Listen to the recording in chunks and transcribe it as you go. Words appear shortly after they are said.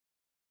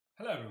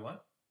Hello everyone.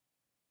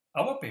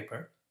 Our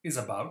paper is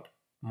about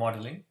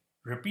modeling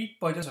repeat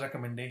purchase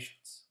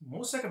recommendations.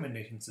 Most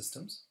recommendation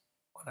systems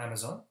on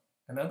Amazon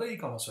and other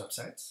e-commerce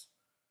websites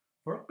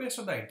work based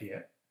on the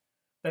idea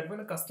that when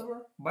a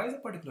customer buys a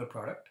particular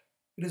product,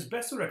 it is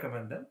best to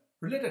recommend them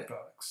related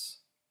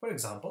products. For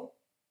example,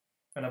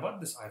 when I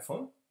bought this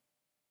iPhone,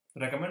 the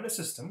recommender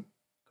system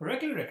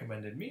correctly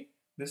recommended me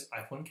this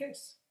iPhone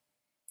case.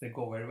 They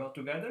go very well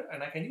together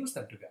and I can use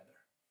them together.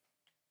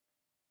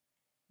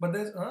 But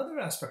there's another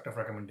aspect of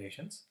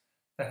recommendations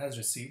that has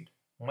received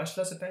much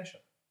less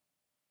attention.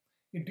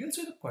 It deals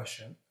with the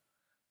question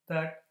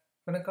that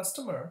when a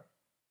customer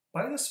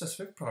buys a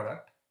specific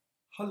product,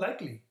 how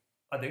likely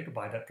are they to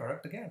buy that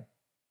product again?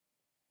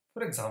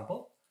 For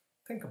example,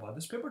 think about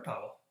this paper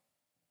towel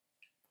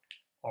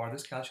or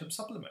this calcium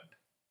supplement.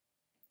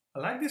 I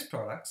like these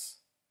products,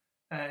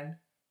 and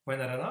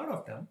when I run out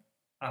of them,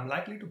 I'm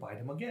likely to buy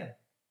them again.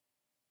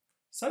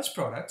 Such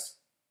products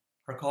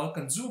are called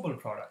consumable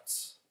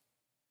products.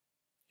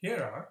 Here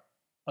are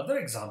other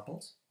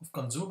examples of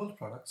consumable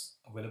products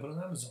available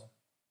on Amazon.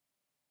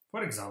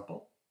 For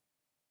example,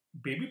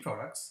 baby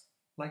products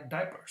like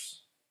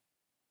diapers,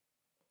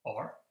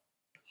 or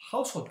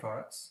household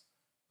products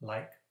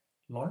like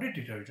laundry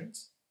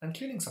detergents and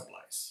cleaning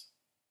supplies.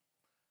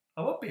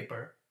 Our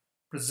paper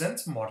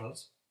presents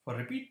models for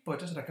repeat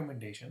purchase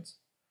recommendations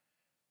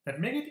that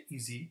make it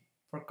easy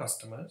for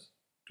customers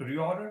to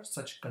reorder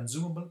such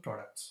consumable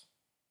products.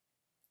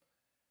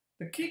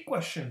 The key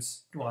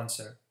questions to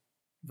answer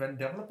when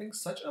developing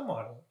such a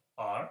model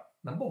are: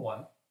 number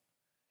one,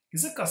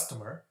 is a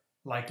customer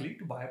likely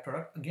to buy a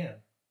product again?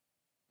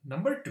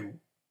 Number two,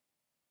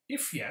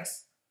 if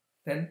yes,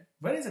 then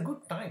when is a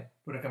good time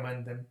to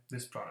recommend them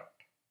this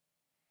product?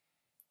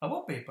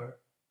 Our paper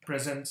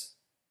presents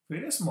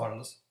various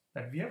models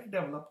that we have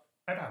developed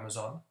at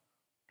Amazon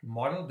to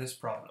model this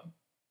problem.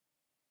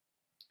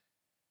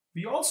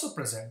 We also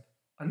present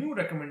a new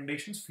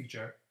recommendations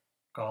feature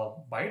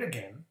called Buy It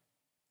Again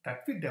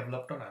that we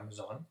developed on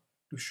Amazon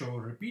to show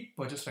repeat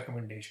purchase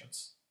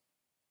recommendations.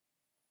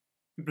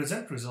 We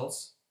present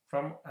results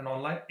from an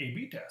online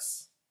A/B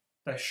test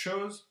that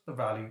shows the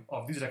value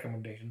of these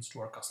recommendations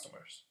to our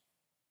customers.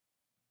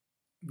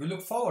 We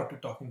look forward to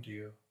talking to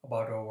you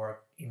about our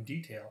work in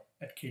detail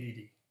at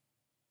KDD.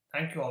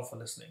 Thank you all for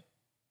listening.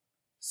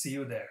 See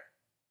you there.